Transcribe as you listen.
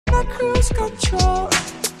on cruise control.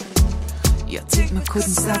 You think me couldn't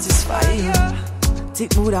satisfy you?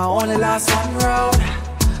 Think me would have only last one round.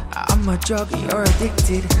 I'm a drug, you're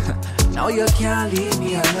addicted. Now you can't leave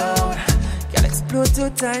me alone. Girl, explode 2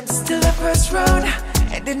 times, still the first round.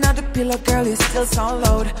 And then on the pillow, girl, you still sound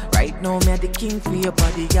loud. Right now, me the king for your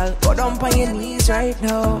body, girl. Go down by your knees right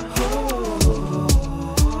now.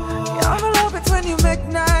 Yeah, I love it when you make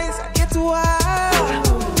nice. I get wild.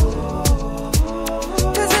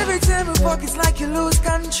 Cause every time we fuck, it's like you lose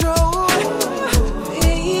control.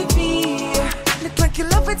 Baby, look like you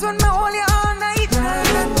love it when I hold you all night.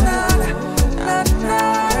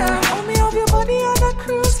 Nah. Hold me off your body on a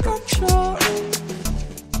cruise control.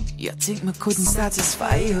 You think me couldn't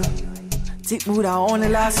satisfy you? Think me would have only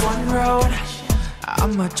last one round.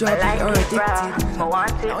 I'm a drug, you're addicted. I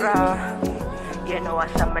want it raw. You know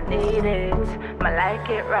what I need it. I like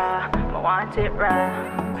it raw. I want it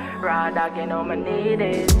raw. Raw dog, you know I need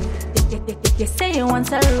it. You say you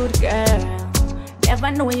want a rude girl.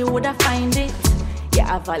 Never know you woulda find it. You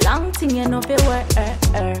have a long thing, you know if it work.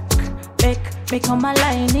 Make come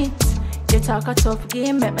align it. You talk a tough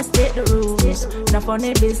game, make me state the rules. No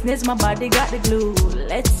funny business, my body got the glue.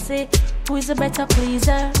 Let's see who is a better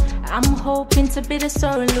pleaser. I'm hoping to be the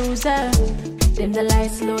sore loser. Dim the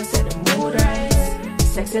lights low, set the mood rise.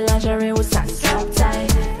 Sexy lingerie with sand strap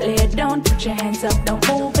tight. Lay it down, put your hands up, don't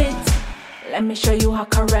move it. Let me show you how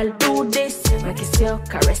Carell do this. Make it still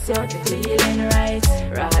caress you, the feeling right.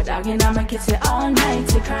 Raw dog, you know, make it say all night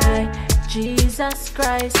to cry. Jesus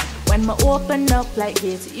Christ, when me open up like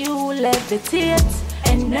it, you levitate.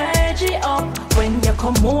 Energy up when you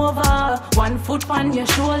come over. 1 foot on your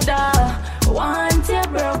shoulder. Want you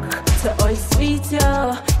broke, so I sweet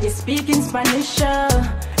you. You speak in Spanish,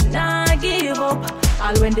 nah give up.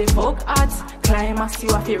 All when they folk at, climax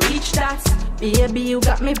you have to reach that. Baby, you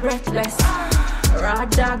got me breathless. Raw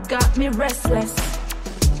dog got me restless.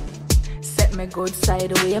 Set me good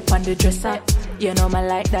side way up on the dresser. You know me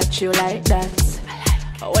like that, you like that.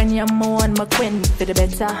 When you moan, my queen for the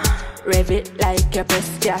better. Rev it like your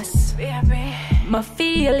press gas. Baby, me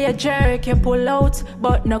feel you jerk, you pull out.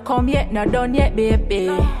 But no come yet, no done yet, baby.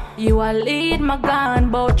 You a lead, my gun,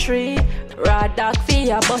 bout 3. Raw dog for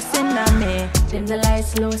your bustin' on me. Dim the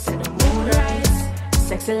lights low, set the mood rise.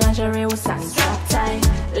 Sexy lingerie with sand strap tight.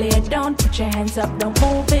 Lay it down, put your hands up, don't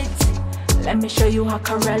move it. Let me show you how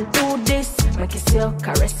Carell do this. Make it still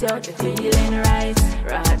caress you, the feeling right.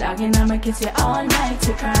 Raw dog, you know, make it say all night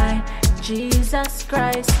to cry. Jesus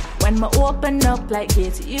Christ, when me open up like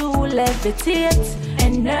it, you levitate.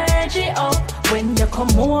 Energy up when you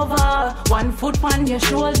come over. 1 foot on your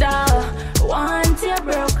shoulder. Want you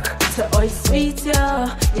broke, so I sweet you.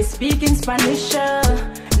 You speak in Spanish,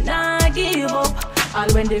 nah give up. All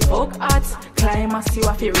when they folk at, climax you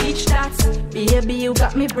have to reach that. Baby, you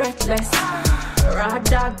got me breathless. Raw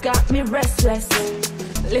dog got me restless.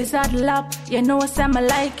 Lizard lap, you know some I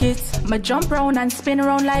like it. Me jump round and spin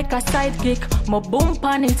around like a sidekick. Me boom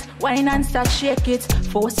on it, whine and start shake it.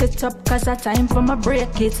 Force it up cause a time for me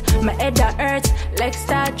break it. My head a hurt, legs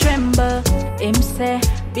start tremble. Him say,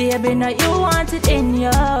 baby now you want it in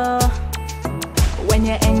ya. When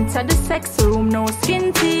you enter the sex room, no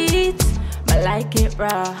skin teeth. Me like it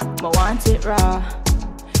raw, me want it raw.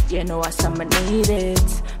 You know what some need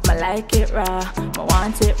it. Me like it raw, me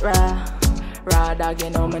want it raw. Raw dog, you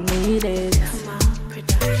know me need it.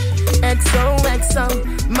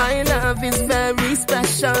 XOXO, my love is very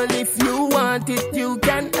special. If you want it, you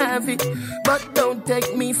can have it. But don't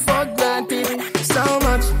take me for granted. So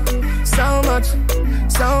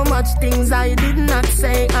much things I did not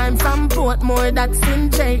say. I'm from Portmore, that's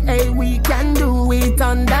in J.A. We can do it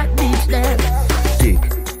on that beach there. Tick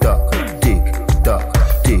tock, tick tock,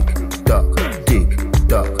 tick tock, tick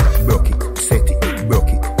tock. Broke it, set it, broke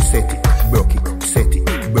it, set it, broke it, set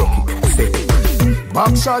it, broke it, set it.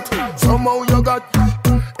 Back shot, somehow you got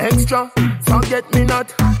extra. Forget me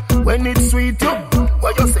not when it's sweet. You,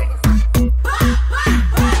 what you say?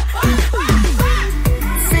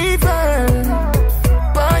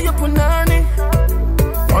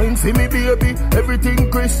 Fine for me, baby, everything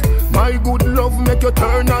crisp. My good love make you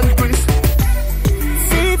turn and crisp.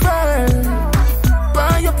 Fever,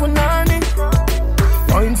 buy your punani.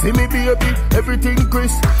 Fine for me, baby, everything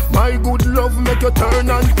crisp. My good love make you turn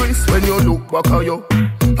and crisp. When you look back at you,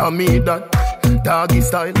 I mean that. Doggy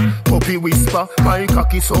style, puppy whisper. My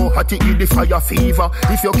cocky so hot it give the fire fever.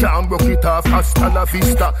 If you can't broke it off, hasta la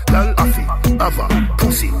vista. Girl, affy, ava,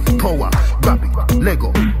 pussy, power, grab it,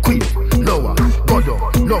 Lego, queen, lower, godo,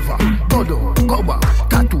 lover, godo, cover,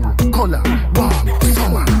 tattoo, color, warm,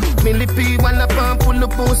 summer. Millipede, wanna pump, pull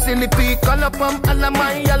up, silly pea, call up, all of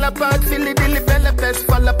my yellow part, silly dilly, belly best,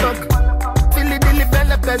 fall up, pack. Philly dilly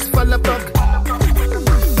bella best fall pack.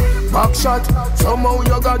 Back shot, somehow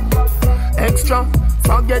you got extra.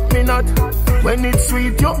 Forget me not when it's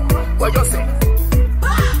sweet, yo. What you say?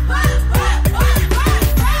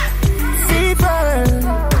 Fever,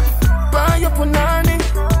 buy your punani.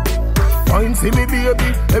 Wine for me, baby,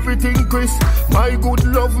 everything crisp. My good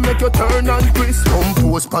love make you turn and crisp.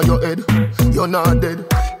 Compose by your head, you're not dead.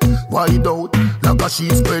 Wide out, like a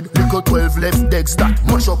sheet spread. Little 12 left decks that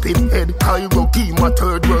mash up in head. I go keep my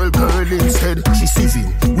third world girl instead. She civil,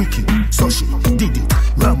 wicked, so she did it.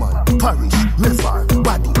 Raman, parish, river,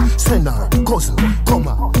 body, senor, cousin,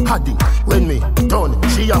 comma, haddy. When me done,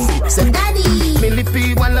 she a fit, say daddy.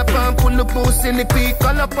 Millipi, wallapam, pull up, sillipi,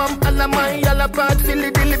 collapam, alamai, alapad,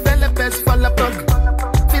 Philly dilly bella best, fall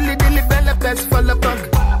apag. Philly dilly bella best, fall apag.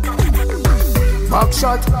 Back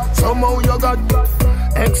shot, somehow you got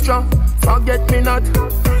extra, forget me not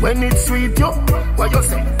when it's sweet, yo. What you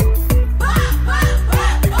say?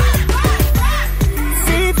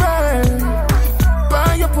 Fever,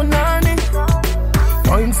 buy your punani.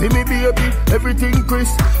 Wine for me, baby, everything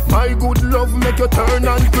crisp. My good love make you turn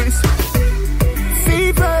and crisp.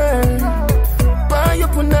 Fever, buy your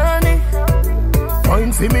punani.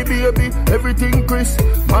 Wine for me, baby, everything crisp.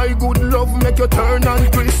 My good love make you turn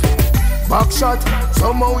and crisp. Back shot,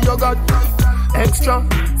 somehow you got extra,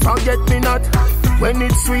 forget me not when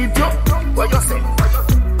it's sweet, yo. What you say?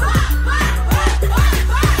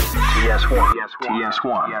 TS1,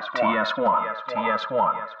 TS1, TS1,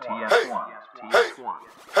 TS1, TS1, TS1.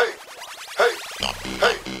 Hey, hey,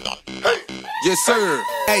 hey, hey. Yes, sir.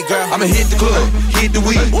 Hey, girl, I'ma hit the club, hit the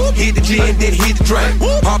weed, hit the gin, then hit the drink.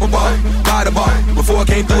 Pop a bar, buy the bar. Before I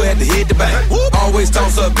came through, I had to hit the bank. Always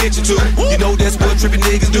toss a bitch or two. You know that's what trippin'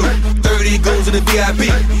 niggas do. 30 goes in the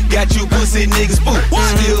VIP. Got you pussy niggas spook.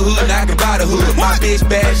 Still hood, I can buy the hood. My bitch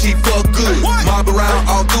bad, she fuck good. Mob around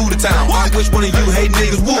all through the town. I wish one of you hate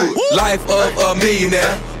niggas would. Life of a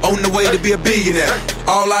millionaire, on the way to be a billionaire.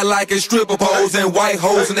 All I like is stripper poles and white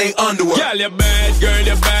hoes in they underwear. Girl, you bad, girl,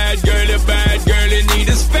 you bad, girl, you bad, girl, you need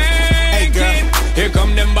a spanking. Here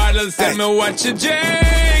come them bottles, tell me what you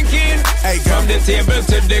drinking. From the table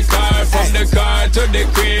to the car, from the car to the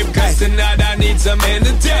crib, cause tonight I need some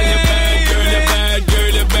entertainment. Girl, you bad, girl, you bad, girl,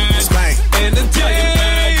 you bad,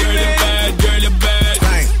 entertainment. Girl, you bad, girl, you bad,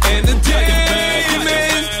 entertainment.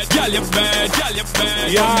 Girl, you bad, girl, you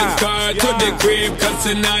bad, from the car to the crib, cause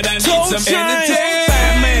tonight I need some entertainment.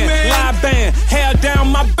 Live band, hair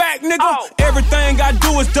down my back, nigga. Everything I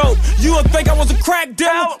do is dope. You would think I was a crack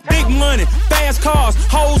dealer. Big money, fast cars,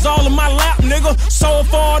 hoes all in my lap, nigga. So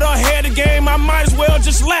far to ahead of the game, I might as well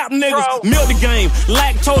just lap niggas. Milk the game,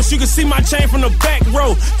 lactose, you can see my chain from the back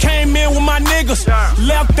row. Came in with my niggas,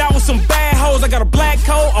 left out with some bad hoes. I got a black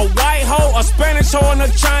hoe, a white hoe, a Spanish hoe, and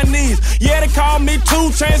a Chinese. Yeah, they call me 2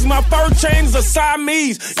 Chainz. My first chain is a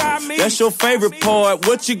Siamese. That's your favorite part.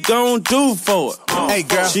 What you gon' do for it? Hey,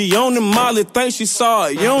 girl. She on the Molly, think she saw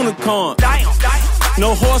a unicorn.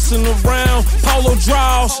 No horsing around, polo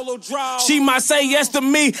draws. She might say yes to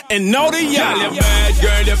me and no to y'all. Girl, you bad,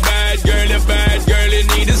 girl, you bad, girl, you bad, girl, you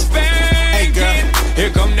need a spanking. Here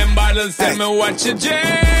come them bottles, tell me what you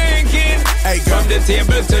drinking. From the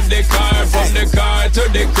table to the car, from the car to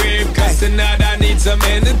the crib, cause tonight I need some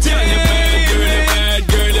entertainment. Girl, you bad,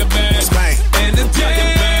 girl, you bad, girl, you bad,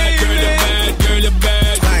 entertainment. Girl, you bad, girl, you bad, girl, you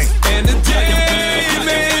bad, entertainment.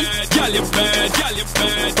 Girl, you bad, girl, you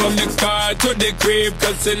bad, from the car to the crib,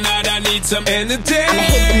 cause tonight I need some entertainment. I'ma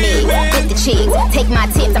hit the mix, hit the chicks, take my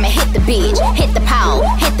tips, I'ma hit the bitch, hit the pound,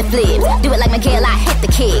 hit the flips, do it like Miguel, I hit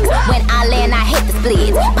the kicks, when I land I hit the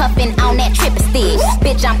splits, puffin' on that triple stick,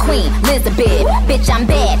 bitch I'm Queen Elizabeth, bitch I'm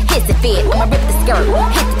bad, hits the fit, I'ma rip the skirt,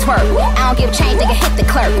 hit the twerk, I don't give a change, nigga hit the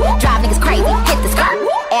clerk, drive niggas crazy, hit the skirt,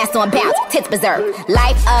 ass on bounce, tits berserk,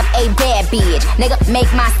 life of a bad bitch, nigga make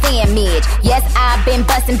my sandwich, yes I've been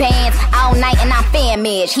bustin' bands all night and I'm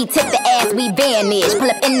famished, he tipped the ass, we vanish, pull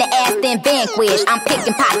up in the ass then vanquish, I'm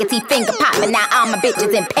picking pockets, he finger popping, now all my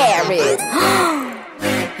bitches in Paris.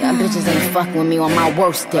 Y'all bitches ain't fucking with me on my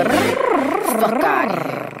worst day. Fuck out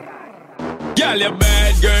here. Girl, you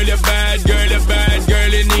bad, girl, you bad, girl, you bad, girl,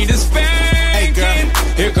 you need a spanking.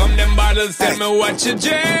 Here come them bottles, tell me what you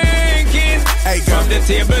drinking. From the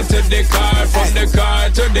table to the car, from the car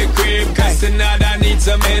to the crib, cause tonight I need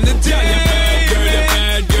some entertainment. Girl, you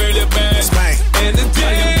bad, girl, you bad, girl, you bad,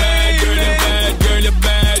 entertainment. Girl, you bad, girl, you bad, girl, you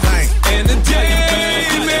bad, entertainment.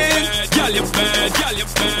 Girl, you bad, girl, you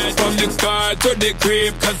bad, from the car to the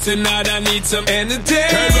crib, cause tonight I need some entertainment.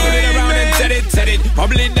 Girl, roll it around and set it,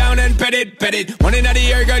 bubble it down and pet it. One in the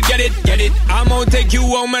air, girl, get it. I'm gonna take you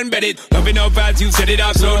home and bet it. Loving how fast you set it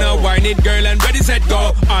off, slow now, whine it, girl, and ready, set,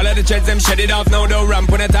 go. All of the threads, them shed it off, now don't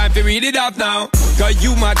ramp when the time to read it off now. Cause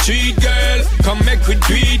you my treat, girl, come make we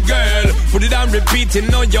tweet, girl. Put it on repeating,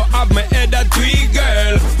 now you have my head a tweet,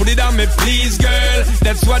 girl. Put it on me, please, girl,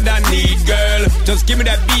 that's what I need, girl. Just give me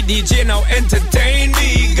that beat, DJ, now entertain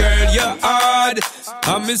me, girl. You're hard.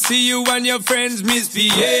 I'ma see you and your friends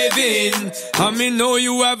misbehaving. I'ma know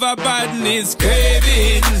you have a badness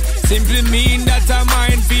craving. Simply mean that I'm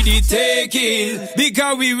mine for the taking,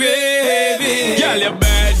 because we raving. Girl, you're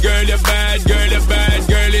bad, girl, you're bad, girl, you're bad,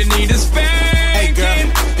 girl, you need a spanking.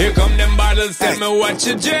 Hey, here come them bottles, tell me what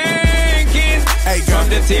you're drinking. Hey, from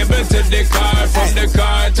the table to the car, from the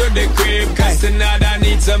car to the crib, cause tonight I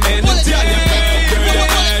need some energy. Girl, you're bad, girl, you're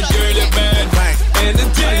bad, girl, you're bad.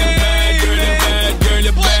 Energy, you're bad, girl, you're bad, girl,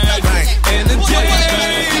 you're bad. Energy, you're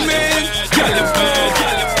bad, girl, you're bad.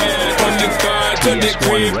 From the car to the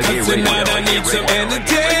crib, cause tonight I need some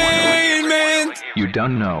entertainment. You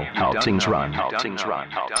don't know how things run.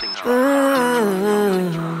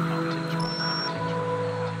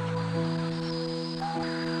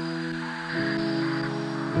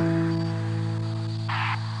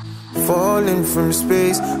 Falling from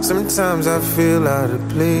space, sometimes I feel out of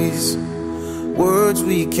place. Words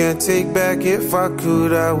we can't take back, if I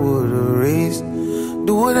could I would erase.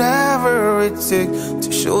 Do whatever it takes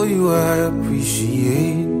to show you I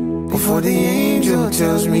appreciate, before the angel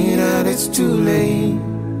tells me that it's too late.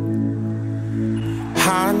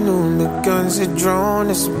 High noon, the guns are drawn,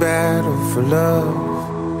 it's a battle for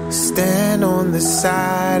love. Stand on the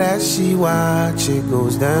side as she watch it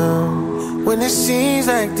goes down. When it seems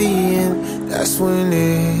like the end, that's when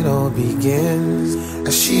it all begins.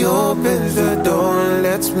 As she opens the door and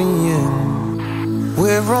lets me in.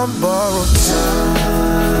 We're on borrowed time.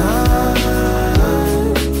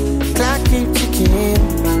 Clock keep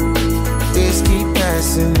ticking, days keep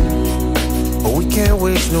passing, but we can't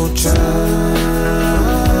waste no time.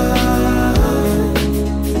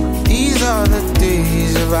 These are the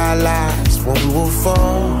days of our lives when we will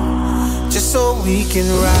fall, just so we can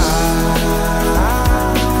rise,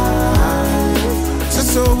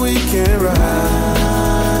 just so we can rise.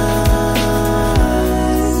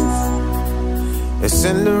 It's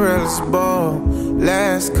Cinderella's ball,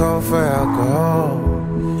 last call for alcohol.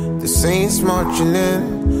 The saints marching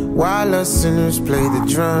in while us sinners play the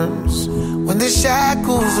drums. When the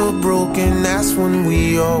shackles are broken, that's when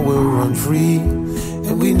we all will run free,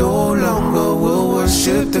 and we no longer will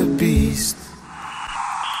worship the beast.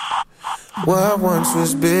 What once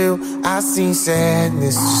was built, I seen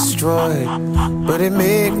sadness destroyed, but it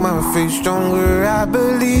make my faith stronger. I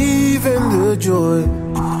believe in the joy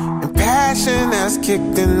and passion that's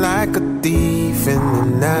kicked in like a thief in the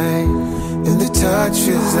night, and the touch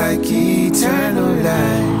feels like eternal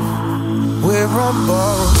life. We're on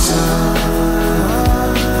borrowed time.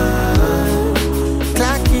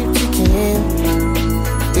 Clock keep ticking,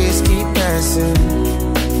 days keep passing,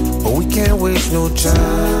 but we can't waste no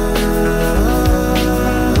time.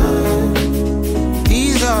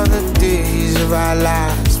 These are the days of our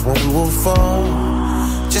lives when we will fall,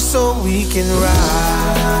 just so we can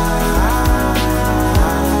rise,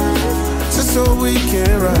 just so we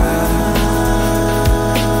can rise.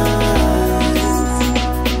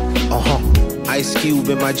 Ice Cube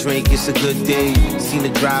in my drink, it's a good day. Seen a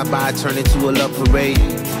drive-by turn into a love parade.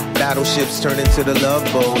 Battleships turn into the love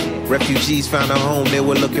boat. Refugees found a home they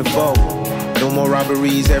were looking for. No more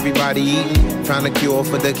robberies, everybody eating. Trying to cure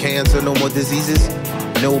for the cancer, no more diseases.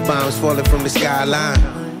 No bombs falling from the skyline.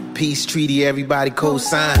 Peace treaty, everybody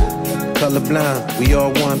co-sign. Colorblind, we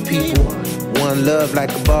all one people. One love like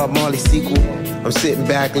a Bob Marley sequel. I'm sitting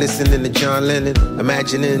back listening to John Lennon,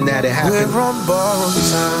 imagining that it happened. We're on borrowed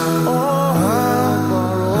time.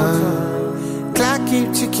 Clock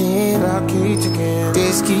keep ticking,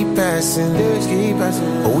 days keep passing,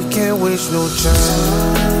 but we can't waste no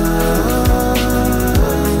time.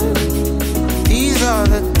 These are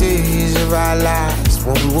the days of our lives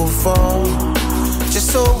when we will fall, just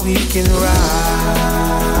so we can rise,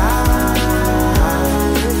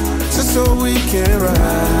 just so we can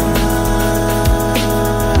rise.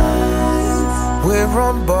 We're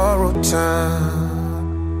on borrowed time.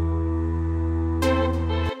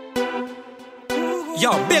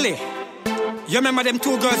 Yo, Billy, you remember them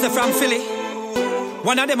two girls that from Philly?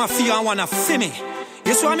 One of them a feel and one a feel me.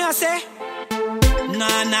 You see what me I say?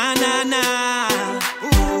 Na na na na,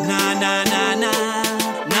 na na na na,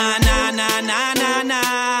 na na na na na na,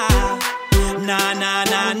 na na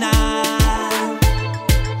na na.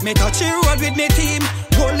 Me touch you with me team.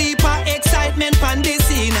 Whole heap of excitement on the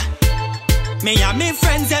scene. Me and me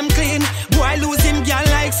friends them clean. Boy lose him girl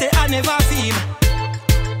like say I never feel.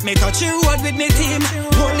 Me touch the road with me team.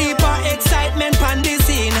 Whole heap of excitement on the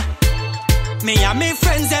scene. Me and me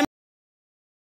friends them